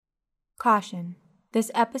Caution.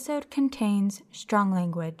 This episode contains strong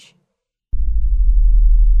language.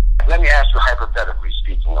 Let me ask you hypothetically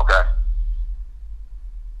speaking, okay?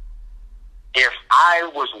 If I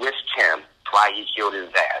was with Tim while he killed his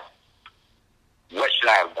dad, what should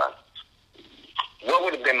I have done? What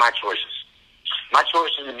would have been my choices? My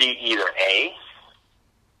choices would be either A,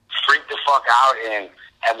 freak the fuck out, and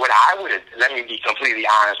what I would have, let me be completely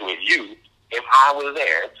honest with you, if I was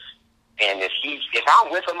there, and if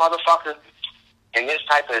I'm with a motherfucker in this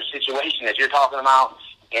type of situation that you're talking about,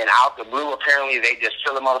 and out the blue, apparently they just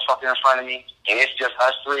kill a motherfucker in front of me, and it's just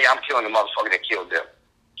us three, I'm killing the motherfucker that killed them.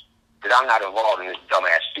 Because I'm not involved in this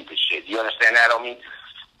dumbass stupid shit. You understand that on me?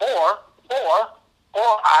 Or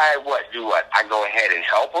I go ahead and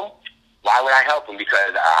help him. Why would I help him?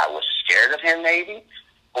 Because I was scared of him, maybe?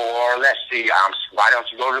 Or let's see, why don't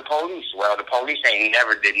you go to the police? Well, the police ain't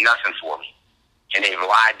never did nothing for me. And they've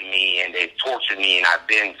lied to me, and they've tortured me, and I've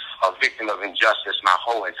been a victim of injustice my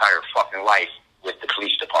whole entire fucking life with the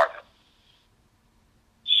police department.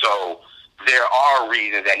 So there are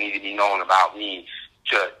reasons that need to be known about me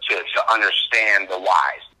to understand the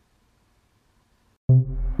whys.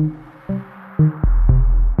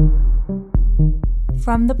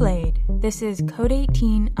 From The Blade, this is Code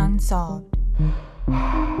 18 Unsolved.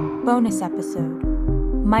 Bonus episode.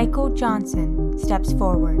 Michael Johnson steps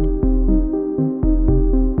forward.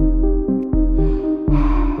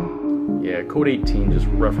 Yeah, Code 18 just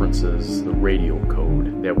references the radio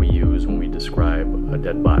code that we use when we describe a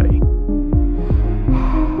dead body.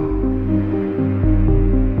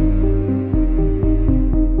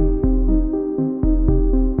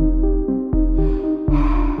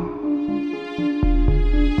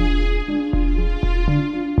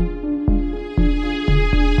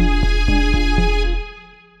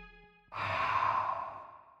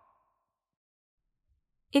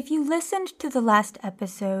 If you listened to the last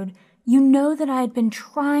episode, you know that I had been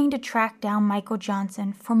trying to track down Michael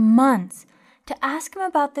Johnson for months to ask him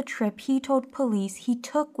about the trip he told police he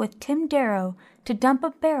took with Tim Darrow to dump a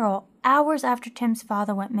barrel hours after Tim's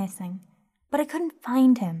father went missing. But I couldn't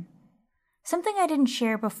find him. Something I didn't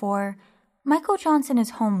share before, Michael Johnson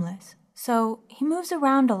is homeless, so he moves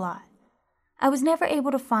around a lot. I was never able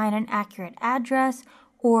to find an accurate address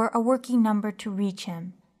or a working number to reach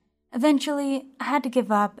him. Eventually, I had to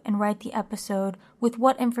give up and write the episode with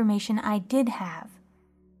what information I did have.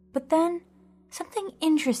 But then, something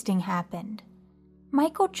interesting happened.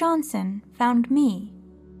 Michael Johnson found me.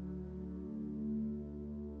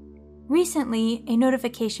 Recently, a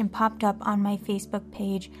notification popped up on my Facebook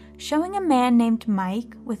page showing a man named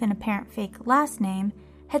Mike, with an apparent fake last name,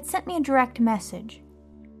 had sent me a direct message.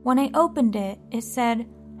 When I opened it, it said,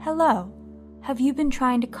 "Hello, have you been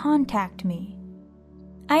trying to contact me?"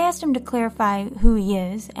 I asked him to clarify who he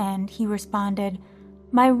is, and he responded,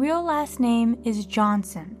 "My real last name is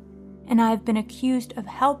Johnson, and I've been accused of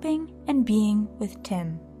helping and being with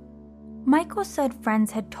Tim." Michael said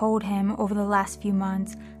friends had told him over the last few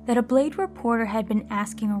months that a Blade reporter had been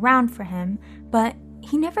asking around for him, but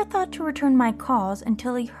he never thought to return my calls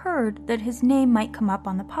until he heard that his name might come up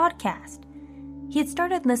on the podcast. He had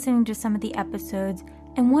started listening to some of the episodes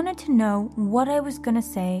and wanted to know what I was going to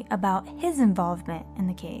say about his involvement in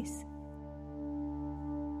the case.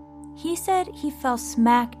 He said he fell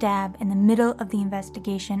smack dab in the middle of the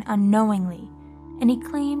investigation unknowingly, and he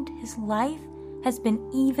claimed his life has been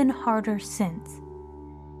even harder since.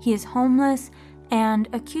 He is homeless and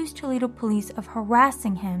accused Toledo police of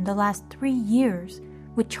harassing him the last 3 years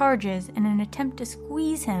with charges in an attempt to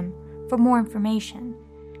squeeze him for more information.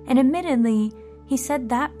 And admittedly, he said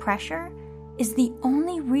that pressure is the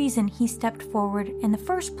only reason he stepped forward in the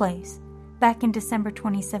first place, back in December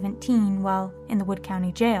 2017 while in the Wood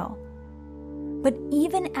County Jail. But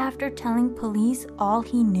even after telling police all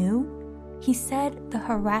he knew, he said the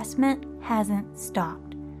harassment hasn't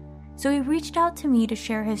stopped. So he reached out to me to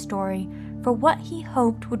share his story for what he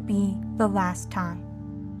hoped would be the last time.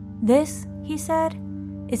 This, he said,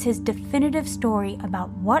 is his definitive story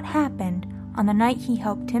about what happened on the night he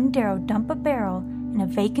helped Tim Darrow dump a barrel in a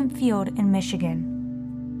vacant field in Michigan.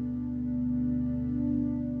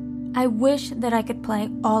 I wish that I could play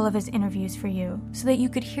all of his interviews for you so that you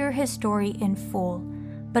could hear his story in full,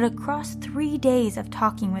 but across 3 days of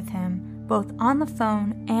talking with him, both on the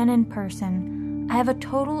phone and in person, I have a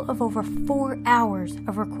total of over 4 hours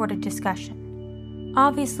of recorded discussion.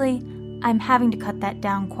 Obviously, I'm having to cut that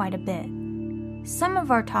down quite a bit. Some of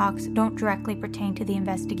our talks don't directly pertain to the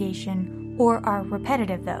investigation or are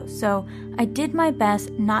repetitive though, so I did my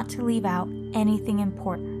best not to leave out anything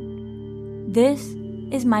important. This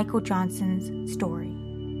is Michael Johnson's story.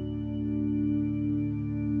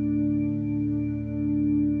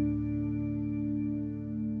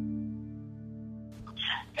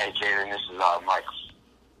 Hey, Jaden, this is Michael.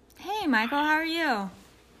 Hey, Michael, how are you? I'm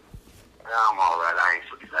all right. I ain't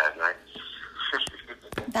sleep last night.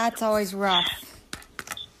 That's always rough.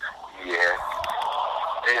 Yeah.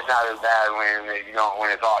 It's not as bad when it's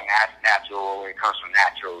all natural, when it comes from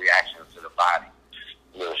natural reactions to the body.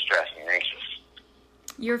 A little stressed and anxious.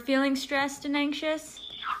 You're feeling stressed and anxious?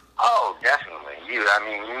 Oh, definitely. If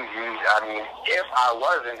I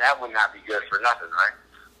wasn't, that would not be good for nothing, right?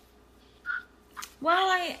 Well,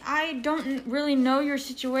 I don't really know your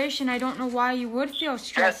situation. I don't know why you would feel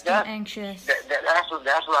stressed and anxious. That's what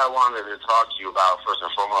I wanted to talk to you about first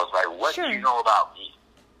and foremost. Like, what do you know about me?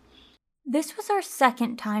 This was our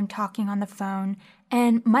second time talking on the phone,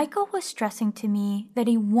 and Michael was stressing to me that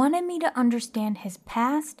he wanted me to understand his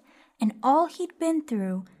past and all he'd been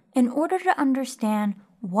through in order to understand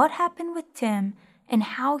what happened with Tim and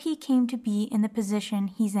how he came to be in the position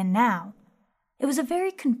he's in now. It was a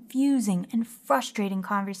very confusing and frustrating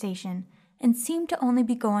conversation and seemed to only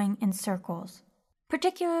be going in circles.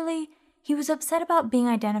 Particularly, he was upset about being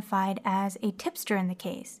identified as a tipster in the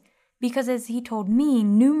case, because as he told me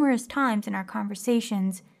numerous times in our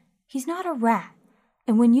conversations, he's not a rat,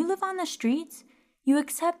 and when you live on the streets, you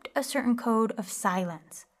accept a certain code of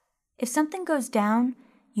silence. If something goes down,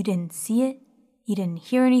 you didn't see it, you didn't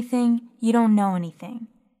hear anything, you don't know anything.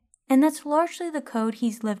 And that's largely the code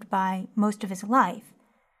he's lived by most of his life.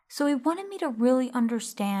 So he wanted me to really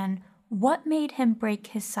understand what made him break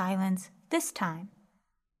his silence this time.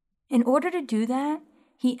 In order to do that,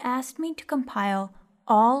 he asked me to compile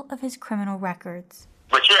all of his criminal records.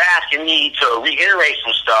 But you're asking me to reiterate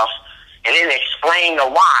some stuff and then explain the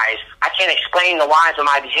whys. I can't explain the whys of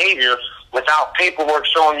my behavior without paperwork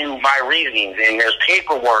showing you my reasonings. And there's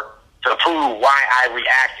paperwork to prove why I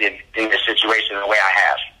reacted in this situation the way I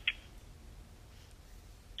have.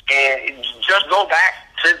 And just go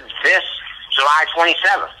back to this July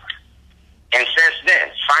 27th. And since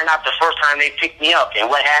then, find out the first time they picked me up and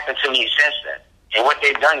what happened to me since then. And what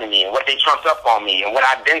they've done to me and what they trumped up on me and what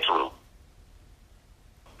I've been through.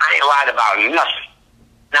 I ain't lied about nothing.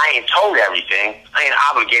 And I ain't told everything. I ain't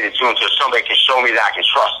obligated to until somebody can show me that I can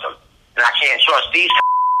trust them. And I can't trust these.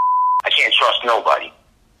 I can't trust nobody.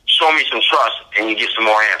 Show me some trust and you get some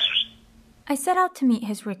more answers. I set out to meet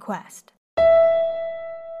his request.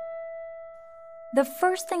 The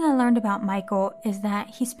first thing I learned about Michael is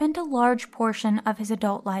that he spent a large portion of his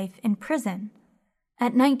adult life in prison.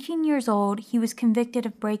 At 19 years old, he was convicted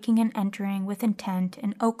of breaking and entering with intent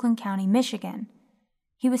in Oakland County, Michigan.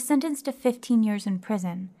 He was sentenced to 15 years in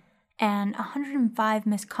prison, and 105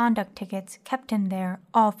 misconduct tickets kept him there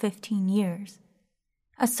all 15 years.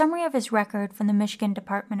 A summary of his record from the Michigan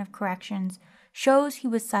Department of Corrections shows he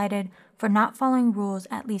was cited for not following rules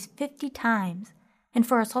at least 50 times, and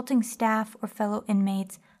for assaulting staff or fellow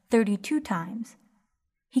inmates 32 times.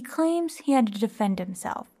 He claims he had to defend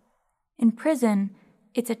himself. In prison,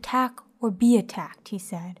 it's attack or be attacked, he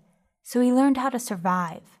said, so he learned how to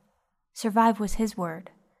survive. Survive was his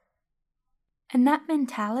word. And that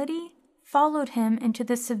mentality followed him into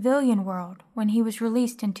the civilian world when he was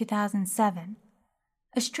released in 2007.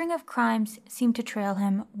 A string of crimes seemed to trail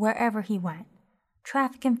him wherever he went.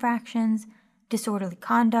 Traffic infractions, disorderly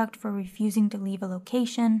conduct for refusing to leave a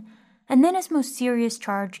location, and then his most serious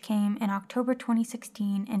charge came in October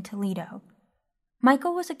 2016 in Toledo.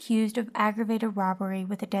 Michael was accused of aggravated robbery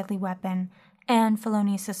with a deadly weapon and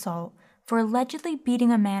felonious assault for allegedly beating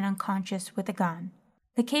a man unconscious with a gun.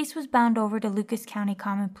 The case was bound over to Lucas County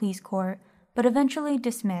Common Pleas Court, but eventually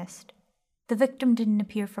dismissed. The victim didn't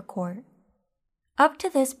appear for court. Up to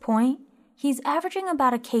this point, he's averaging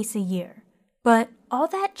about a case a year. But all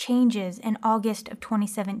that changes in August of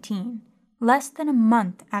 2017, less than a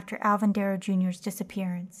month after Alvin Darrow Jr.'s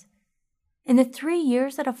disappearance. In the 3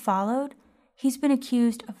 years that have followed, he's been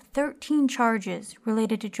accused of 13 charges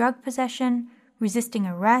related to drug possession, resisting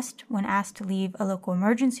arrest when asked to leave a local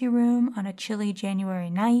emergency room on a chilly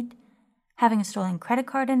January night, having a stolen credit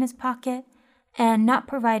card in his pocket, and not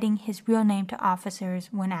providing his real name to officers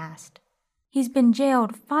when asked. He's been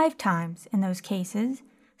jailed 5 times in those cases,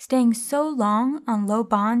 staying so long on low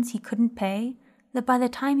bonds he couldn't pay that by the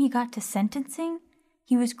time he got to sentencing,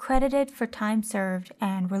 he was credited for time served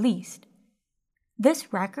and released.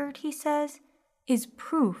 This record, he says, is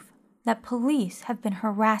proof that police have been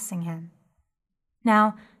harassing him.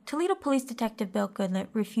 Now, Toledo Police Detective Bill Goodlett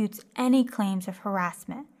refutes any claims of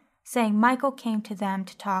harassment, saying Michael came to them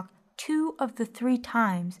to talk 2 of the 3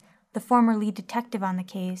 times the former lead detective on the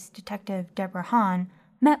case, Detective Deborah Hahn,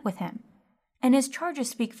 met with him, and his charges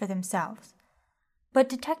speak for themselves. But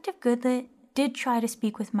Detective Goodlett did try to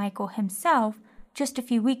speak with Michael himself just a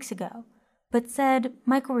few weeks ago, but said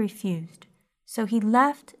Michael refused, So he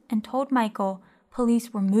left and told Michael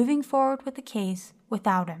police were moving forward with the case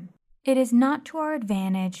without him. It is not to our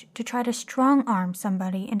advantage to try to strong-arm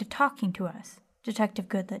somebody into talking to us, Detective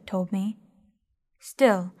Goodlett told me.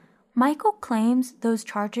 Still, Michael claims those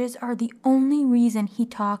charges are the only reason he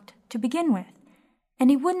talked to begin with, and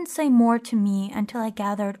he wouldn't say more to me until I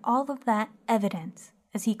gathered all of that evidence,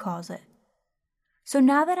 as he calls it. So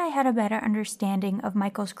now that I had a better understanding of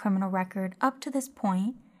Michael's criminal record up to this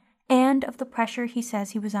point, and of the pressure he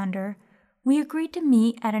says he was under, we agreed to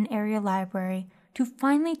meet at an area library to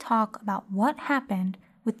finally talk about what happened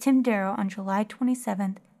with Tim Darrow on July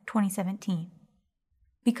 27, 2017.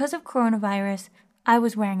 Because of coronavirus, I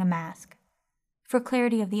was wearing a mask. For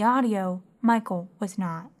clarity of the audio, Michael was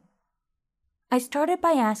not. I started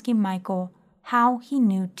by asking Michael how he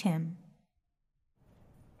knew Tim.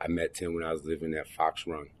 I met Tim when I was living at Fox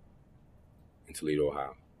Run in Toledo,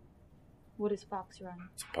 Ohio. What is Fox Run?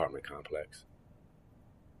 It's an apartment complex.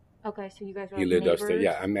 Okay, so you guys were He lived neighbors? upstairs.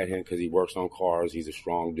 Yeah, I met him because he works on cars. He's a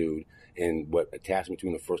strong dude. And what attached me to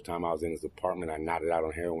him the first time I was in his apartment, I nodded out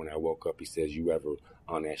on heroin. I woke up. He says, "You ever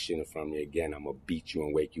on that shit in front of me again, I'm going to beat you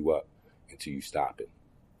and wake you up until you stop it."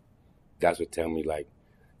 That's what tell me, like,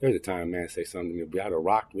 there's a time a man say something to me, I'd have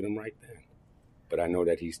rocked with him right then. But I know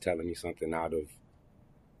that he's telling me something out of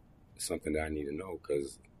something that I need to know,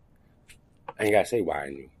 because I ain't got to say why I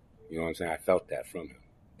knew. You know what I'm saying? I felt that from him.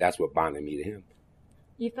 That's what bonded me to him.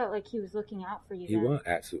 You felt like he was looking out for you He then? was,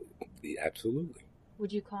 absolutely.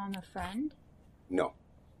 Would you call him a friend? No.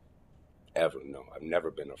 Ever, no. I've never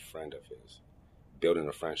been a friend of his. Building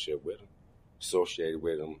a friendship with him, associated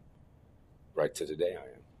with him, right to today I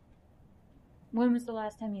am. When was the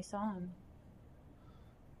last time you saw him?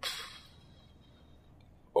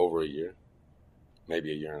 Over a year.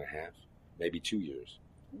 Maybe a year and a half. Maybe 2 years.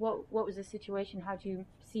 What was the situation? How'd you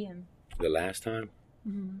see him? The last time?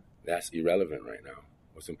 Mm-hmm. That's irrelevant right now.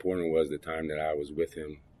 What's important was the time that I was with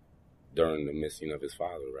him during the missing of his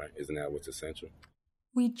father, right? Isn't that what's essential?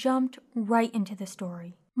 We jumped right into the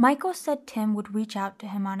story. Michael said Tim would reach out to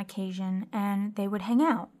him on occasion and they would hang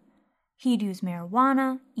out. He'd use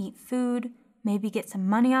marijuana, eat food, maybe get some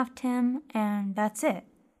money off Tim, and that's it.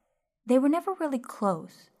 They were never really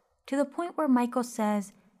close, to the point where Michael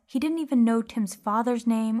says he didn't even know Tim's father's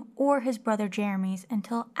name or his brother Jeremy's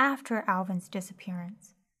until after Alvin's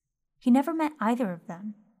disappearance. He never met either of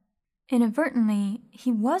them. Inadvertently,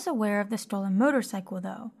 he was aware of the stolen motorcycle,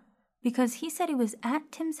 though, because he said he was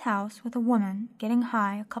at Tim's house with a woman getting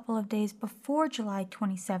high a couple of days before July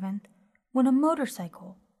 27th when a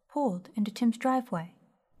motorcycle pulled into Tim's driveway.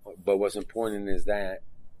 But what's important is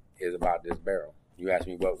about this barrel. You asked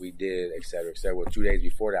me what we did, et cetera, et cetera. Well, 2 days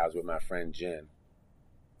before that, I was with my friend Jim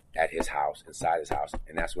at his house, inside his house,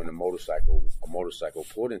 and that's when a motorcycle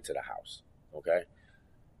pulled into the house, okay?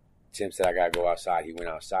 Tim said, I got to go outside. He went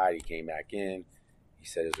outside. He came back in. He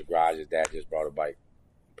said, there's a garage. His dad just brought a bike,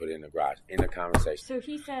 put it in the garage, in the conversation. So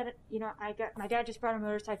he said, my dad just brought a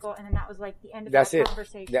motorcycle, and then that was like the end of That's that it.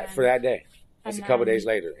 conversation. That for that day. That's a couple then... days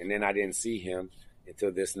later. And then I didn't see him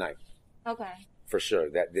until this night. Okay. For sure.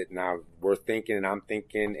 That now we're thinking, and I'm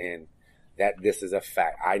thinking, and that this is a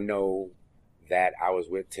fact. I know that I was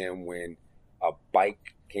with Tim when a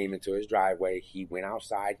bike came into his driveway. He went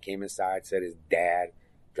outside, came inside, said his dad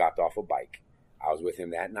dropped off a bike. I was with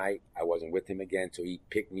him that night. I wasn't with him again until he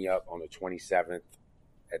picked me up on the 27th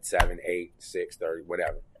at 7, 8, 6:30,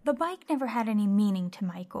 whatever. The bike never had any meaning to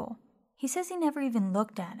Michael. He says he never even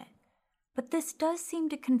looked at it. But this does seem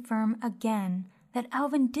to confirm again that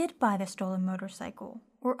Alvin did buy the stolen motorcycle,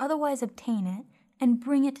 or otherwise obtain it, and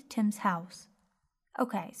bring it to Tim's house.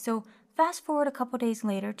 Okay, so fast forward a couple days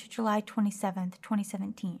later to July 27th,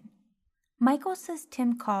 2017. Michael says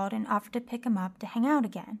Tim called and offered to pick him up to hang out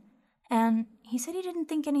again, and he said he didn't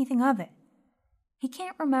think anything of it. He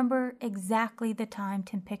can't remember exactly the time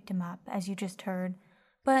Tim picked him up, as you just heard,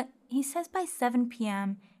 but he says by 7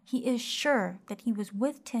 p.m. he is sure that he was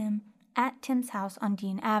with Tim at Tim's house on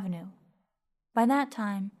Dean Avenue. By that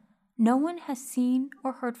time, no one has seen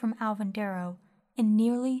or heard from Alvin Darrow in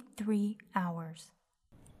nearly 3 hours.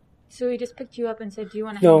 So he just picked you up and said, do you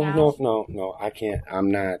want to hang out? No, I can't.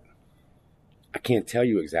 I can't tell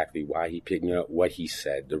you exactly why he picked me up, what he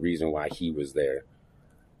said, the reason why he was there.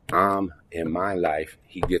 In my life,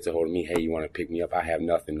 he gets a hold of me, hey, you want to pick me up? I have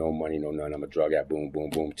nothing, no money, no nothing. I'm a drug addict, boom, boom,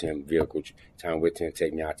 boom. Tim, vehicle, time with Tim,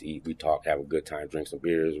 take me out to eat. We talk, have a good time, drink some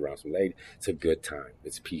beers around some ladies. It's a good time.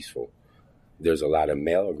 It's peaceful. There's a lot of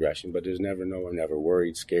male aggression, but I'm never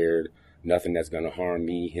worried, scared. Nothing that's going to harm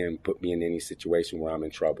me, him, put me in any situation where I'm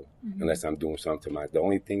in trouble, unless I'm doing something to the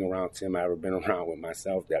only thing around Tim I ever been around with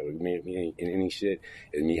myself that would make me in any shit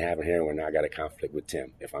is me having heroin when I got a conflict with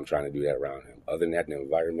Tim, if I'm trying to do that around him. Other than that, the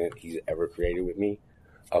environment he's ever created with me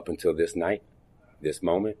up until this night, this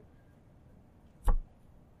moment,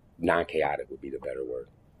 non-chaotic would be the better word.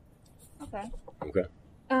 Okay.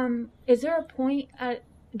 Is there a point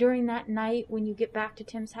during that night when you get back to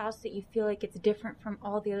Tim's house that you feel like it's different from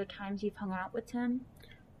all the other times you've hung out with Tim?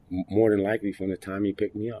 More than likely from the time he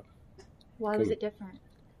picked me up. Why was it different?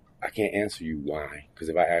 I can't answer you why, because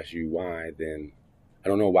if I ask you why, then I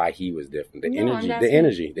don't know why he was different. The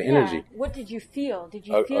energy. What did you feel? Did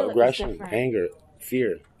you feel aggression, it was different? anger,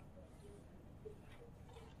 fear,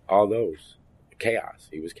 all those. Chaos.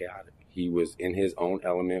 He was chaotic. He was in his own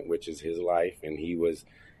element, which is his life, and he was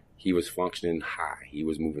functioning high. He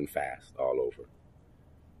was moving fast all over.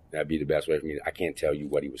 That'd be the best way for me. I can't tell you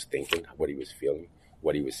what he was thinking, what he was feeling,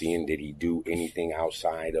 what he was seeing. Did he do anything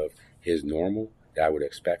outside of his normal that I would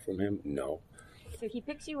expect from him? No. So he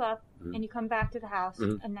picks you up, and you come back to the house,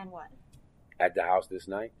 and then what? At the house this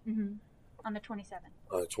night? On the 27th.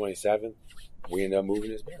 On the 27th, we end up moving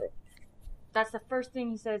his barrel. That's the first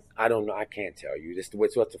thing he says. I don't know. I can't tell you. This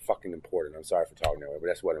what's fucking important. I'm sorry for talking that way, but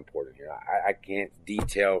that's what's important here. I can't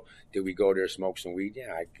detail. Did we go there, smoke some weed?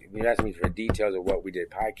 Yeah. You asked me for details of what we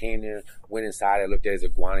did. I came there, went inside. I looked at his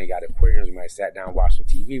iguana. He got aquariums. We might have sat down, watched some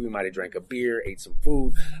TV. We might have drank a beer, ate some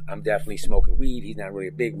food. I'm definitely smoking weed. He's not really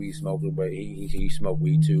a big weed smoker, but he smoked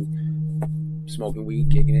weed too. Smoking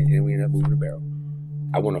weed, kicking it, and we ended up moving the barrel.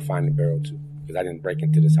 I want to find the barrel too. Because I didn't break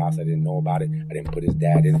into this house. I didn't know about it. I didn't put his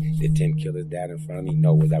dad in. Did Tim kill his dad in front of me?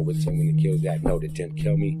 No. Was I with Tim when he killed his dad? No. Did Tim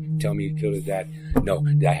tell me he killed his dad? No.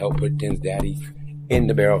 Did I help put Tim's daddy in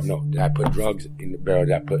the barrel? No. Did I put drugs in the barrel?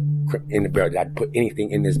 Did I put in the barrel? Did I put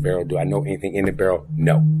anything in this barrel? Do I know anything in the barrel?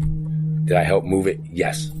 No. Did I help move it?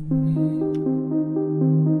 Yes.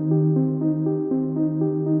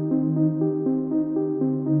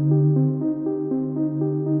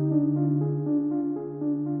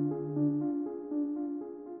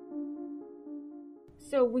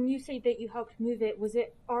 So when you say that you helped move it, was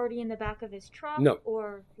it already in the back of his truck? No.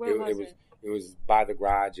 Or where was it? It was by the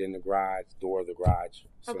garage, in the garage, door of the garage.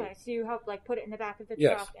 So. Okay, so you helped put it in the back of the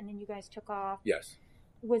truck, and then you guys took off. Yes.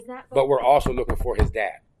 Was that? But we're also looking for his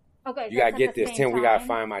dad. Okay. You gotta get this, Tim. Time? We gotta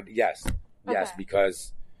find my yes,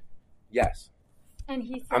 because yes. And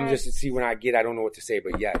he said, I'm just when I don't know what to say,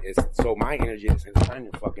 but yeah, so my energy is find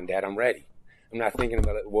your fucking dad. I'm ready. I'm not thinking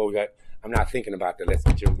about it. Well, I'm not thinking about that. Let's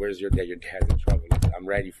get where's your dad? Your dad's in trouble. I'm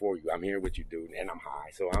ready for you. I'm here with you, dude, and I'm high,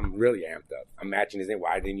 so I'm really amped up. I'm matching his name.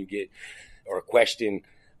 Why didn't you get or a question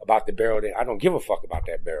about the barrel? I don't give a fuck about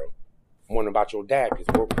that barrel. I'm wondering about your dad because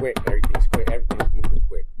we're quick. Everything's quick. Everything's moving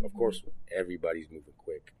quick. Of course, everybody's moving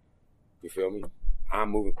quick. You feel me? I'm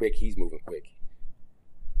moving quick. He's moving quick.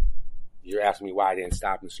 You're asking me why I didn't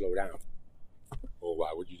stop and slow down. Or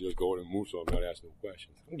why would you just go and move so I'm not asking no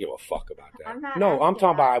questions? I don't give a fuck about that. I'm talking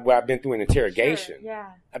about what I've been through in interrogation. Sure,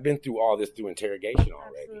 yeah. I've been through all this through interrogation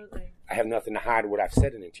already. Absolutely. I have nothing to hide what I've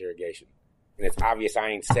said in interrogation. And it's obvious I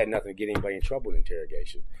ain't said nothing to get anybody in trouble in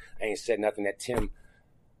interrogation. I ain't said nothing that Tim,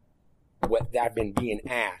 what I've been being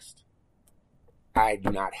asked, I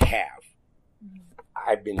do not have.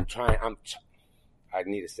 I've been trying, I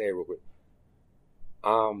need to say it real quick.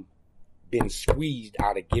 Been squeezed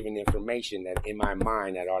out of giving information that in my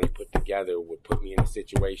mind I'd already put together would put me in a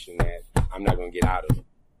situation that I'm not going to get out of.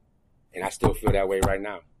 And I still feel that way right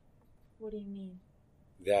now. What do you mean?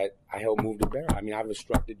 That I helped move the barrel. I mean, I've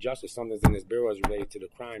obstructed justice. Something's in this barrel is related to the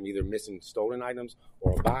crime, either missing stolen items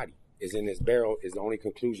or a body is in this barrel is the only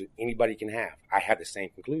conclusion anybody can have. I had the same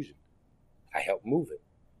conclusion. I helped move it.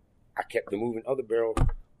 I kept the moving of the barrel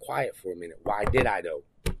quiet for a minute. Why did I though?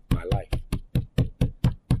 My life.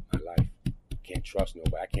 Can't trust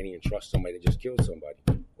nobody. I can't even trust somebody that just killed somebody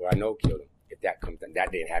or I know killed him. If that comes, that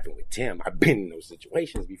didn't happen with Tim. I've been in those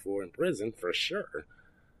situations before in prison for sure.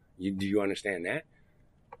 Do you understand that?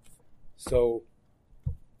 So,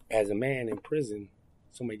 as a man in prison,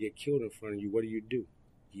 somebody get killed in front of you. What do?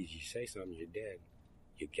 You say something, you're dead.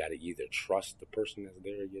 You gotta either trust the person that's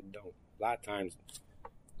there or you don't. A lot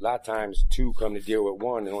of times, two come to deal with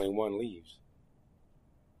one, and only one leaves.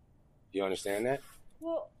 You understand that?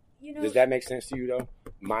 Well. Does that make sense to you, though?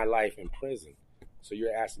 My life in prison. So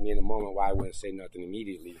you're asking me in a moment why I wouldn't say nothing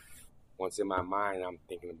immediately. Once in my mind, I'm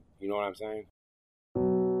thinking, you know what I'm saying?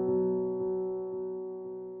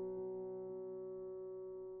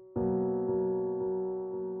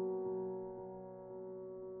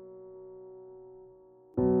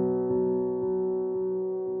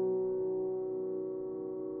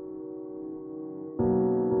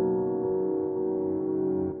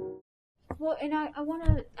 Well, and I want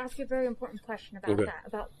to ask you a very important question about that.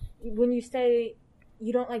 About when you say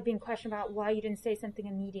you don't like being questioned about why you didn't say something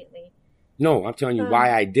immediately. No, I'm telling you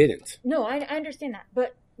why I didn't. No, I understand that.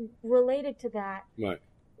 But related to that, right.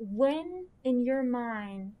 When in your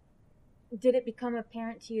mind did it become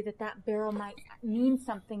apparent to you that that barrel might mean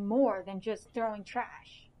something more than just throwing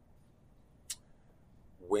trash?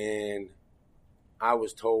 When I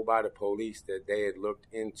was told by the police that they had looked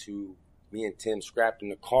into me and Tim scrapped in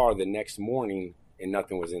the car the next morning and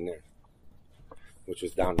nothing was in there, which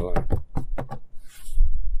was down the line.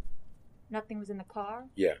 Nothing was in the car?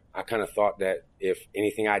 Yeah. I kind of thought that if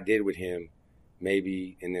anything I did with him,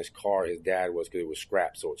 maybe in this car his dad was, because it was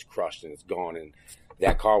scrapped, so it's crushed and it's gone. And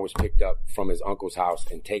that car was picked up from his uncle's house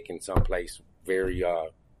and taken someplace very,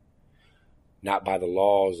 not by the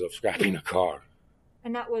laws of scrapping a car.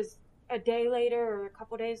 And that was a day later or a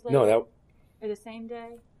couple days later? No, or the same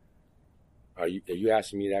day? Are you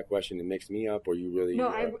asking me that question to mix me up, or you really?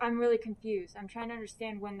 No, I'm really confused. I'm trying to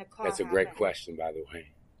understand when the car That's a great question, by the way.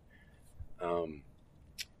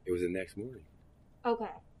 It was the next morning. Okay.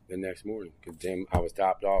 The next morning. Because Tim, I was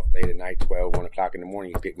topped off late at night, 12, 1 o'clock in the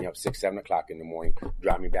morning. He picked me up 6, 7 o'clock in the morning,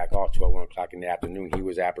 dropped me back off 12, 1 o'clock in the afternoon. He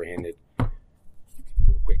was apprehended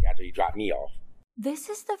real quick after he dropped me off. This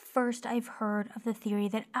is the first I've heard of the theory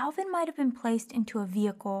that Alvin might have been placed into a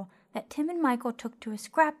vehicle that Tim and Michael took to a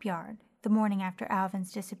scrapyard the morning after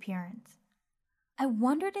Alvin's disappearance. I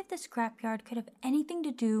wondered if the scrapyard could have anything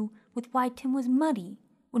to do with why Tim was muddy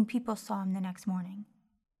when people saw him the next morning.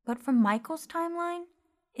 But from Michael's timeline,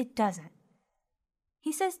 it doesn't.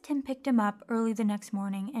 He says Tim picked him up early the next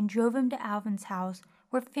morning and drove him to Alvin's house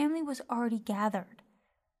where family was already gathered.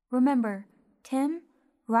 Remember, Tim,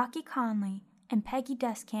 Rocky Conley, and Peggy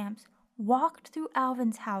Descamps walked through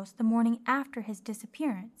Alvin's house the morning after his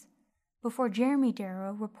disappearance, before Jeremy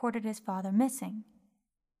Darrow reported his father missing.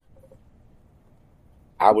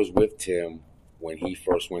 I was with Tim when he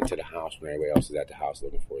first went to the house, when everybody else was at the house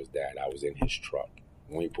looking for his dad. I was in his truck.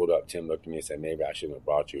 When he pulled up, Tim looked at me and said, maybe I shouldn't have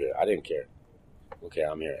brought you here. I didn't care. Okay,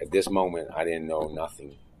 I'm here. At this moment, I didn't know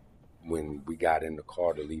nothing. When we got in the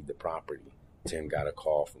car to leave the property, Tim got a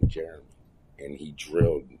call from Jeremy, and he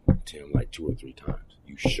drilled Tim like 2 or 3 times.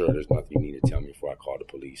 You sure there's nothing you need to tell me before I call the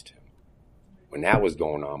police, Tim? When that was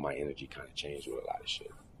going on, my energy kind of changed with a lot of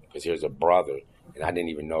shit. Because here's a brother, and I didn't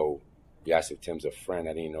even know, you asked if Tim's a friend,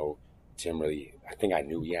 I didn't know Tim really, I think I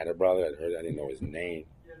knew he had a brother, I didn't know his name.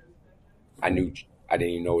 I didn't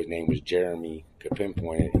even know his name was Jeremy, could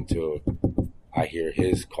pinpoint it until I hear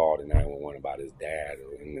his call to 911 about his dad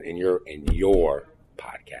in your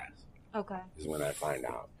podcast. Okay. Is when I find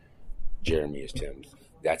out Jeremy is Tim's.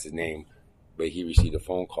 That's his name. But he received a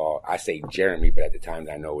phone call. I say Jeremy, but at the time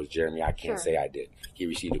that I know it was Jeremy, I can't say I did. He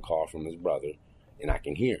received a call from his brother, and I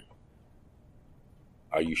can hear.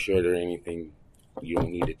 Are you sure there's anything you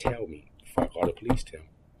don't need to tell me before I call the police, Tim?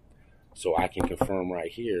 So I can confirm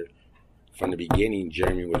right here, from the beginning,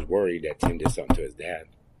 Jeremy was worried that Tim did something to his dad.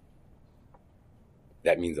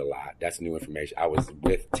 That means a lot. That's new information. I was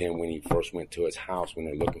with Tim when he first went to his house when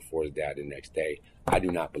they're looking for his dad the next day. I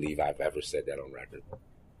do not believe I've ever said that on record.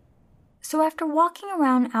 So after walking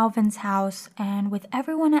around Alvin's house and with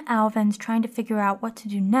everyone at Alvin's trying to figure out what to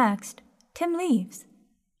do next, Tim leaves.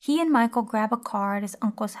 He and Michael grab a car at his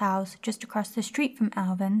uncle's house just across the street from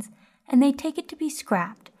Alvin's, and they take it to be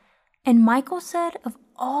scrapped. And Michael said of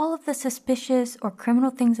all of the suspicious or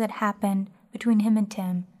criminal things that happened between him and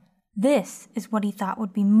Tim, this is what he thought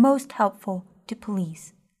would be most helpful to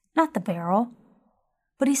police, not the barrel.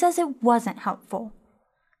 But he says it wasn't helpful.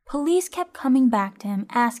 Police kept coming back to him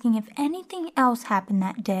asking if anything else happened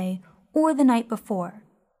that day or the night before.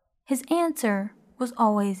 His answer was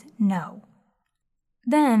always no.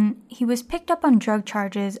 Then he was picked up on drug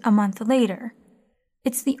charges a month later.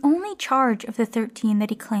 It's the only charge of the 13 that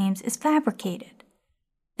he claims is fabricated.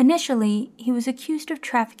 Initially, he was accused of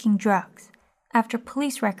trafficking drugs, after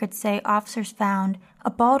police records say officers found a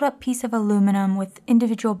balled-up piece of aluminum with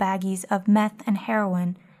individual baggies of meth and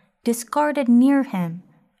heroin discarded near him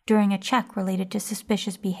during a check related to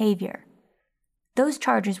suspicious behavior. Those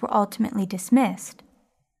charges were ultimately dismissed.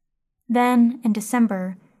 Then, in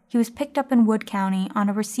December, he was picked up in Wood County on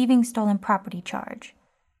a receiving stolen property charge.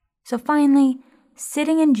 So finally,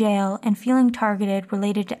 sitting in jail and feeling targeted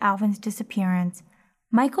related to Alvin's disappearance,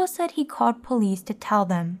 Michael said he called police to tell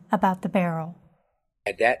them about the barrel.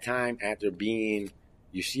 At that time, after being,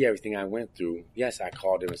 you see everything I went through, yes, I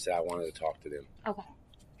called them and said I wanted to talk to them. Okay.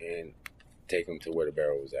 And take them to where the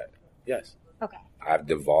barrel was at. Yes. Okay. I've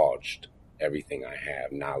divulged everything I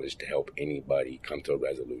have, knowledge to help anybody come to a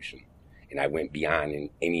resolution. And I went beyond in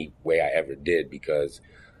any way I ever did because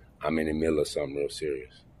I'm in the middle of something real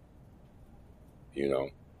serious. You know,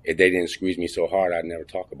 if they didn't squeeze me so hard, I'd never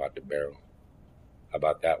talk about the barrel. How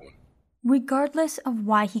about that one? Regardless of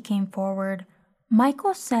why he came forward,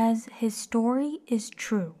 Michael says his story is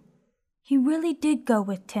true. He really did go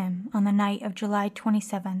with Tim on the night of July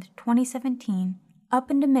 27th, 2017,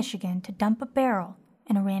 up into Michigan to dump a barrel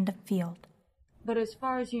in a random field. But as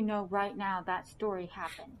far as you know right now, that story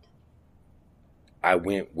happened. I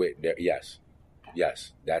went with yes. Okay.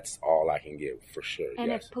 Yes, that's all I can give for sure. And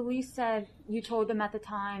yes. If police said you told them at the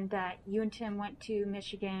time that you and Tim went to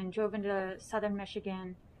Michigan, drove into southern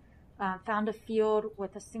Michigan, found a field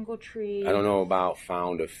with a single tree. I don't know about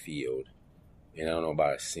found a field, and I don't know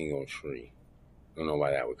about a single tree. I don't know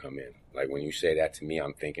why that would come in. Like when you say that to me,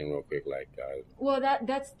 I'm thinking real quick like... well,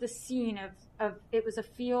 that's the scene of it was a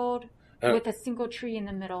field with a single tree in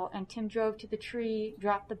the middle, and Tim drove to the tree,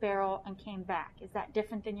 dropped the barrel, and came back. Is that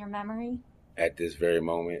different than your memory? At this very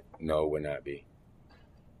moment, no, it would not be.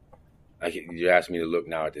 You asked me to look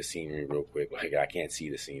now at the scenery real quick. Like I can't see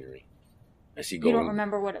the scenery. You don't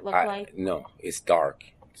remember what it looked like? No, it's dark.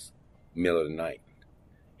 It's middle of the night.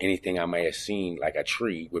 Anything I may have seen, like a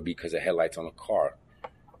tree, would be because of headlights on a car.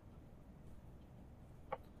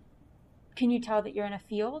 Can you tell that you're in a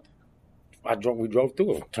field? We drove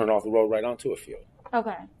through it. Turned off the road right onto a field.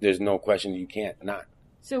 Okay. There's no question you can't not.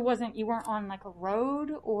 So you weren't on like a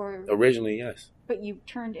road or? Originally, yes. But you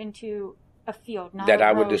turned into a field, not that a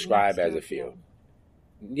I road would describe as a field.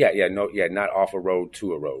 Not off a road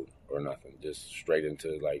to a road or nothing. Just straight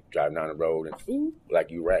into like driving down the road and like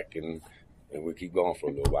you wreck and we keep going for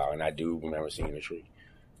a little while. And I do remember seeing a tree.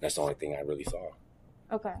 That's the only thing I really saw.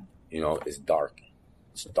 Okay. You know, it's dark.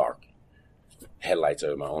 It's dark. Headlights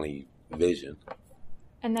are my only vision.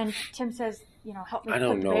 And then Tim says, help me. I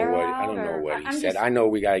don't know what he said. I know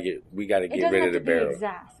we gotta get rid of the barrel.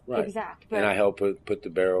 Exact. But and I helped take the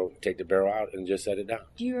barrel out and just set it down.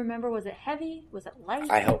 Do you remember? Was it heavy? Was it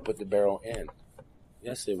light? I helped put the barrel in.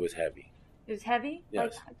 Yes, it was heavy. It was heavy?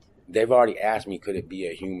 Yes. They've already asked me, could it be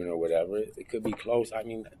a human or whatever? It could be close. I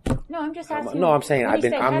mean. No, I'm just asking. No, I'm saying I'm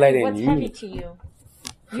heavy, letting what's you. What's heavy to you?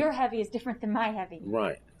 Your heavy is different than my heavy.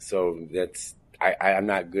 Right. So that's I'm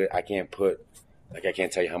not good. I can't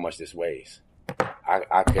tell you how much this weighs.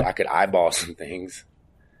 I could eyeball some things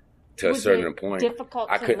to a certain point. Difficult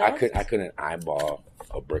I lift? couldn't eyeball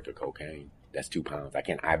a brick of cocaine. That's 2 pounds. I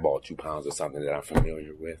can't eyeball 2 pounds of something that I'm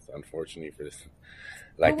familiar with. Unfortunately for this,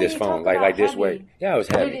 like this phone, like this weight. Yeah, it was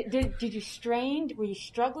heavy. Did you strain? Were you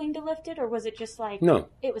struggling to lift it, or was it just like no?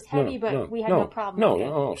 It was heavy, but we had no problem.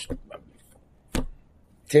 No.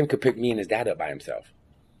 Tim could pick me and his dad up by himself.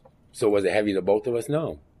 So was it heavy to both of us?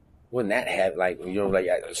 No. Wasn't that heavy? Like,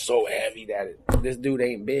 so heavy that this dude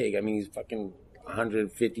ain't big. I mean, he's fucking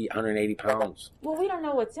 150, 180 pounds. Well, we don't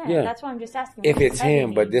know what's in. Yeah. That's why I'm just asking. If it's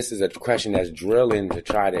him, but this is a question that's drilling to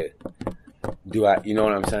try to you know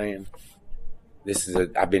what I'm saying?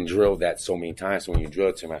 I've been drilled that so many times. So when you drill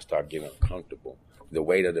it to him, I start getting uncomfortable. The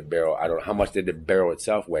weight of the barrel, I don't know. How much did the barrel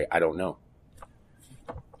itself weigh? I don't know.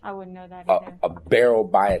 I wouldn't know that either. A barrel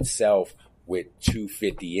by itself with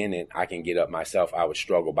 250 in it, I can get up myself. I would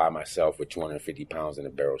struggle by myself with 250 pounds in a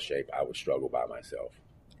barrel shape. I would struggle by myself.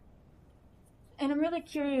 And I'm really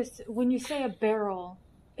curious, when you say a barrel,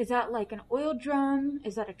 is that like an oil drum?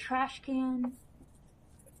 Is that a trash can?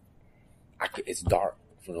 It's dark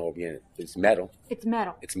from the whole beginning. It's metal. It's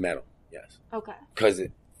metal. It's metal, yes. Okay. Because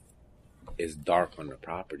it's dark on the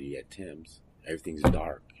property at Tim's. Everything's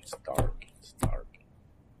dark. It's dark. It's dark.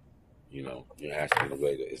 You're asking the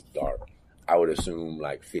way that it's dark. I would assume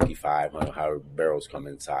like 55, how barrels come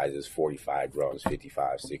in sizes, 45 drums,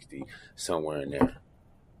 55, 60, somewhere in there.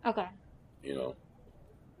 Okay.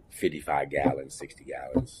 55 gallons, 60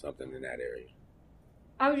 gallons, something in that area.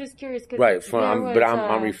 I was just curious. Right,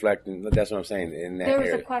 I'm reflecting, that's what I'm saying, in that area.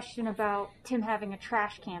 There was a question about Tim having a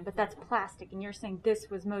trash can, but that's plastic, and you're saying this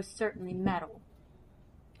was most certainly metal.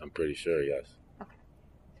 I'm pretty sure, yes. Okay.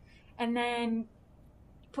 And then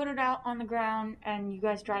put it out on the ground, and you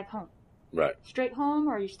guys drive home. Right. Straight home,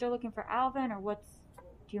 or are you still looking for Alvin, or do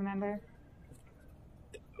you remember?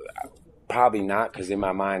 Probably not, because in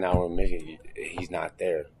my mind now we're Michigan, he's not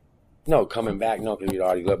there. No, coming back, no, because we'd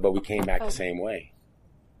already left, but we came back the same way.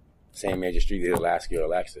 Same major street, either Lasky or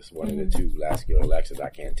Alexis, one of the two, Lasky or Alexis, I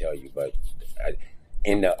can't tell you, but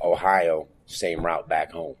in the Ohio, same route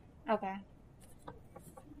back home. Okay.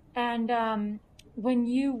 And when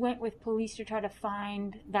you went with police to try to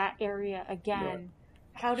find that area again, right.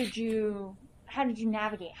 How did you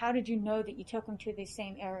navigate? How did you know that you took them to the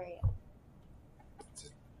same area?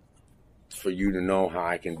 For you to know how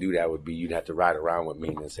I can do that would be you'd have to ride around with me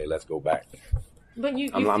and then say, let's go back. But you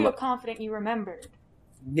feel confident you remembered?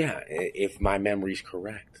 Yeah, if my memory's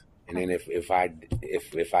correct. And then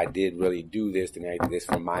if I did really do this, then I did this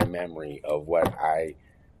from my memory of what I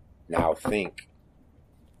now think.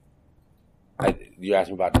 You asked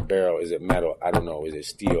me about the barrel. Is it metal? I don't know. Is it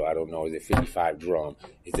steel? I don't know. Is it 55 drum?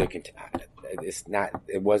 Is it? It's not.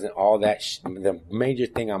 It wasn't all that. The major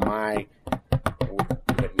thing on my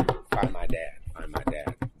find my dad. Find my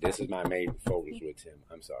dad. This is my main focus with Tim.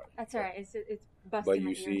 I'm sorry. That's all right. It's busting. But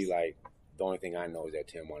you see, like, the only thing I know is that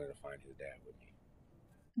Tim wanted to find his dad with me.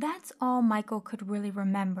 That's all Michael could really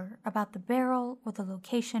remember about the barrel or the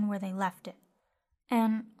location where they left it.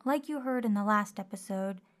 And like you heard in the last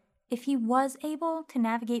episode, if he was able to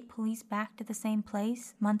navigate police back to the same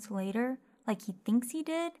place months later, like he thinks he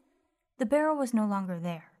did, the barrel was no longer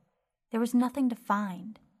there. There was nothing to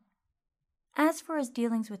find. As for his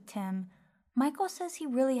dealings with Tim, Michael says he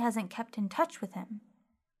really hasn't kept in touch with him.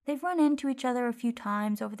 They've run into each other a few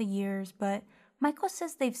times over the years, but Michael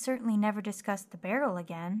says they've certainly never discussed the barrel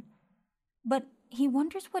again. But he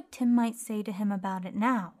wonders what Tim might say to him about it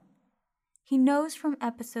now. He knows from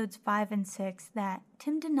episodes 5 and 6 that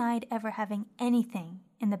Tim denied ever having anything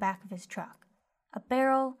in the back of his truck. A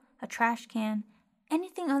barrel, a trash can,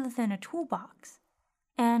 anything other than a toolbox.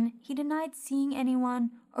 And he denied seeing anyone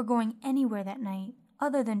or going anywhere that night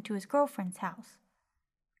other than to his girlfriend's house.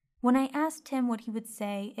 When I asked Tim what he would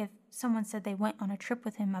say if someone said they went on a trip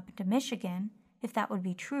with him up into Michigan, if that would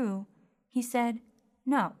be true, he said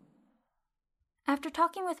no. After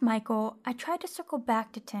talking with Michael, I tried to circle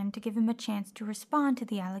back to Tim to give him a chance to respond to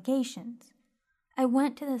the allegations. I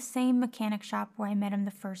went to the same mechanic shop where I met him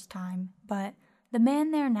the first time, but the man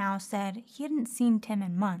there now said he hadn't seen Tim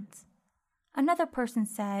in months. Another person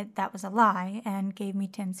said that was a lie and gave me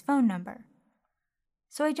Tim's phone number.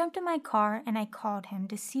 So I jumped in my car and I called him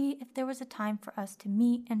to see if there was a time for us to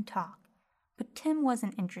meet and talk, but Tim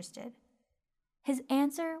wasn't interested. His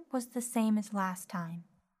answer was the same as last time.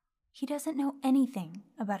 He doesn't know anything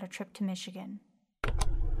about a trip to Michigan.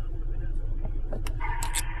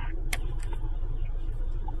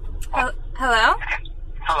 Hello?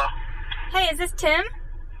 Hello. Hey, is this Tim?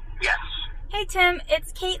 Yes. Hey, Tim,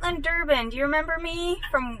 it's Caitlin Durbin. Do you remember me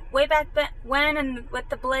from way back when and with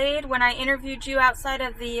the blade when I interviewed you outside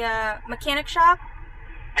of the mechanic shop?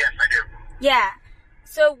 Yes, I do. Yeah.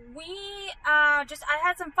 So I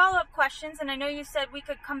had some follow-up questions, and I know you said we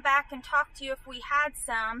could come back and talk to you if we had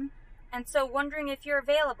some, and so wondering if you're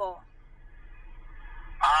available.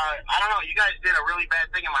 I don't know. You guys did a really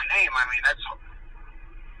bad thing in my name. I mean, I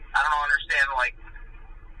don't understand, like,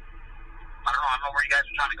 I don't know where you guys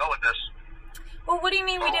are trying to go with this. Well, what do you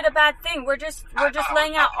mean we did a bad thing? We're just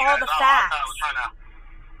laying out all the facts. I don't know.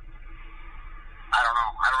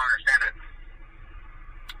 I don't understand it.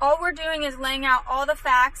 All we're doing is laying out all the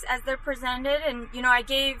facts as they're presented, and,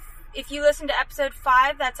 if you listen to episode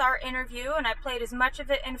 5, that's our interview, and I played as much of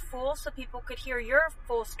it in full so people could hear your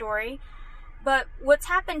full story. But what's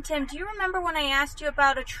happened, Tim, do you remember when I asked you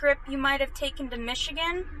about a trip you might have taken to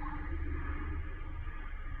Michigan?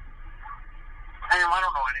 I don't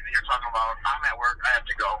know anything you're talking about. I'm at work. I have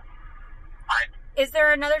to go. Is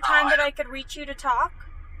there another time that I could reach you to talk?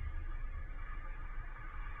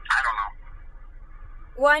 I don't know.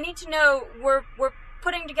 Well, I need to know, we're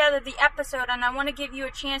putting together the episode, and I want to give you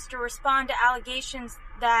a chance to respond to allegations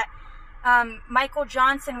that Michael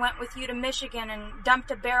Johnson went with you to Michigan and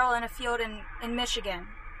dumped a barrel in a field in Michigan.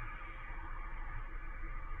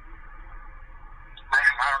 I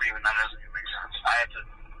don't even, that doesn't even make sense.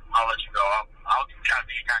 I'll let you go. I'll kind of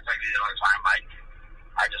be in contact with you another time.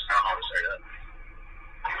 I just don't know how to say that.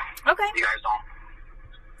 Okay. You guys don't.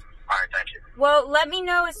 All right, thank you. Well, let me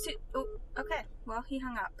know as to... Okay, well, he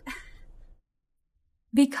hung up.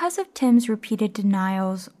 Because of Tim's repeated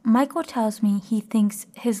denials, Michael tells me he thinks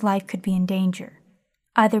his life could be in danger,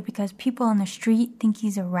 either because people on the street think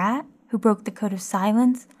he's a rat who broke the code of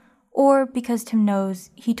silence, or because Tim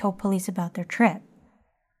knows he told police about their trip.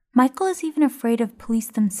 Michael is even afraid of police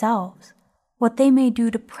themselves, what they may do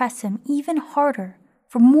to press him even harder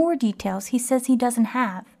for more details he says he doesn't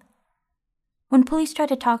have. When police tried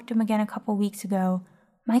to talk to him again a couple weeks ago,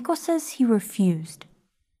 Michael says he refused.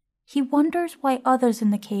 He wonders why others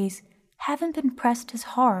in the case haven't been pressed as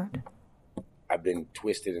hard. I've been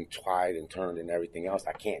twisted and twied and turned and everything else.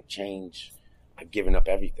 I can't change. I've given up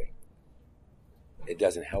everything. It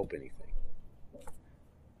doesn't help anything.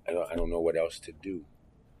 I don't know what else to do.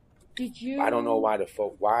 I don't know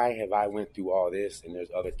why have I went through all this and there's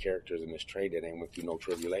other characters in this trade that ain't went through no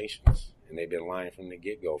tribulations. And they've been lying from the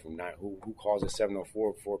get-go. Who calls it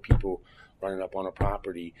 704? 4 people running up on a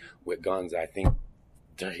property with guns. I think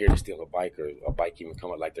they're here to steal a bike, or a bike even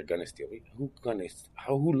come up like they're gonna steal it. Who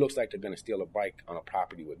looks like they're gonna steal a bike on a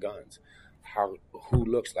property with guns? who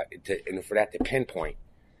looks like it, and for that to pinpoint,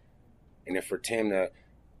 and then for Tim to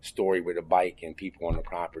story with a bike and people on the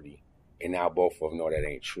property, and now both of them know that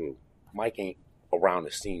ain't true. Mike ain't around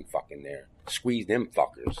the scene fucking there. Squeeze them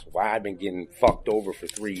fuckers. Why I've been getting fucked over for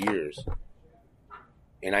 3 years,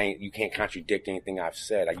 and you can't contradict anything I've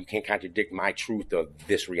said. You can't contradict my truth of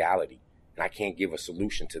this reality, and I can't give a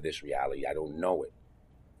solution to this reality. I don't know it.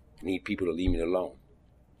 I need people to leave me alone.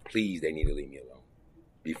 Please, they need to leave me alone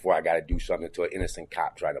before I got to do something to an innocent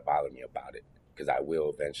cop try to bother me about it, because I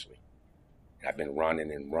will eventually. And I've been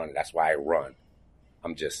running and running. That's why I run.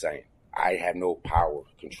 I'm just saying. I have no power,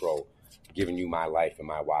 control, giving you my life and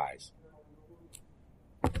my whys.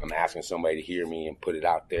 I'm asking somebody to hear me and put it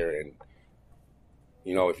out there. And,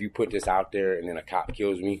 you know, if you put this out there and then a cop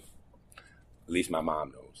kills me, at least my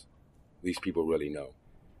mom knows. At least people really know.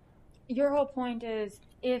 Your whole point is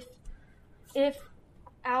if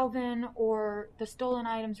Alvin or the stolen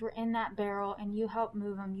items were in that barrel and you helped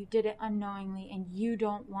move them, you did it unknowingly, and you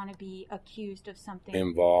don't want to be accused of something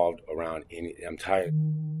involved around any. I'm tired.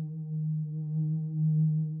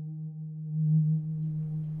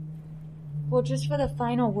 Well, just for the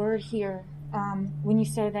final word here, when you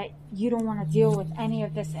say that you don't want to deal with any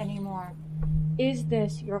of this anymore, is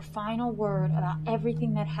this your final word about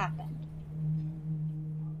everything that happened?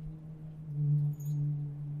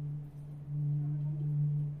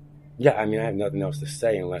 Yeah, I mean, I have nothing else to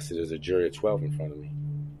say unless there's a jury of 12 in front of me.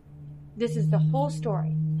 This is the whole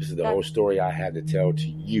story. This is the whole story I had to tell to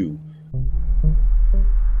you.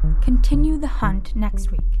 Continue the hunt next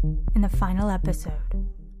week in the final episode.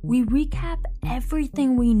 We recap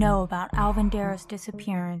everything we know about Alvin Darrow's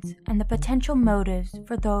disappearance and the potential motives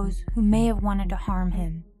for those who may have wanted to harm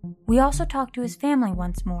him. We also talk to his family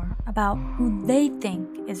once more about who they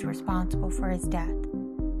think is responsible for his death,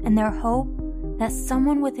 and their hope that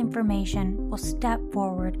someone with information will step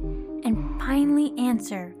forward and finally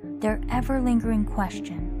answer their ever-lingering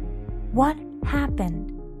question: what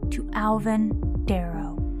happened to Alvin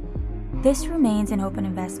Darrow? This remains an open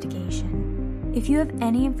investigation. If you have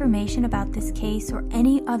any information about this case or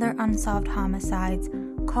any other unsolved homicides,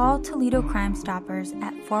 call Toledo Crime Stoppers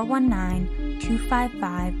at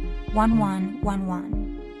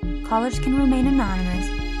 419-255-1111. Callers can remain anonymous,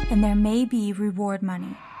 and there may be reward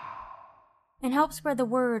money. And help spread the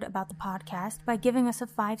word about the podcast by giving us a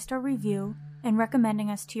 5-star review and recommending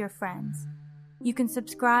us to your friends. You can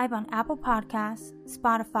subscribe on Apple Podcasts,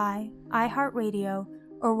 Spotify, iHeartRadio,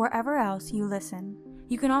 or wherever else you listen.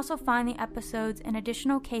 You can also find the episodes and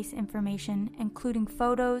additional case information, including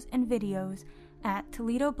photos and videos, at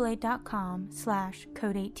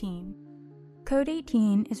toledoblade.com/code18. Code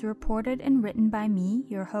 18 is reported and written by me,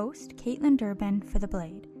 your host, Caitlin Durbin, for The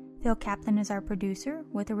Blade. Phil Kaplan is our producer,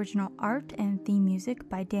 with original art and theme music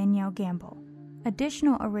by Danielle Gamble.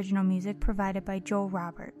 Additional original music provided by Joel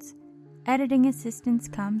Roberts. Editing assistance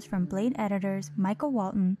comes from Blade editors Michael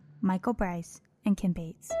Walton, Michael Bryce, and Kim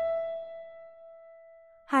Bates.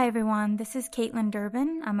 Hi everyone, this is Caitlin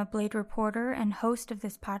Durbin. I'm a Blade reporter and host of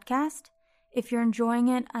this podcast. If you're enjoying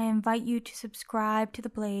it, I invite you to subscribe to The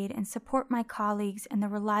Blade and support my colleagues and the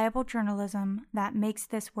reliable journalism that makes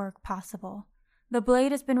this work possible. The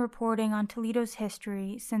Blade has been reporting on Toledo's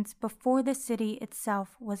history since before the city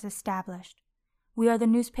itself was established. We are the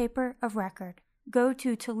newspaper of record. Go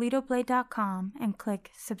to toledoblade.com and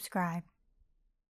click subscribe.